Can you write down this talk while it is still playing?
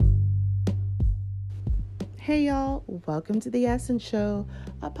Hey y'all, welcome to The Essence Show,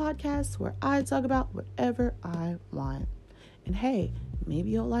 a podcast where I talk about whatever I want. And hey,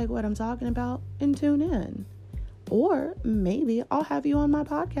 maybe you'll like what I'm talking about and tune in. Or maybe I'll have you on my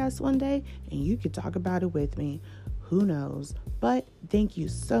podcast one day and you could talk about it with me. Who knows? But thank you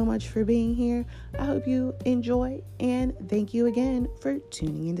so much for being here. I hope you enjoy and thank you again for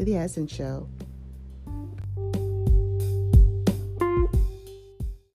tuning into The Essence Show.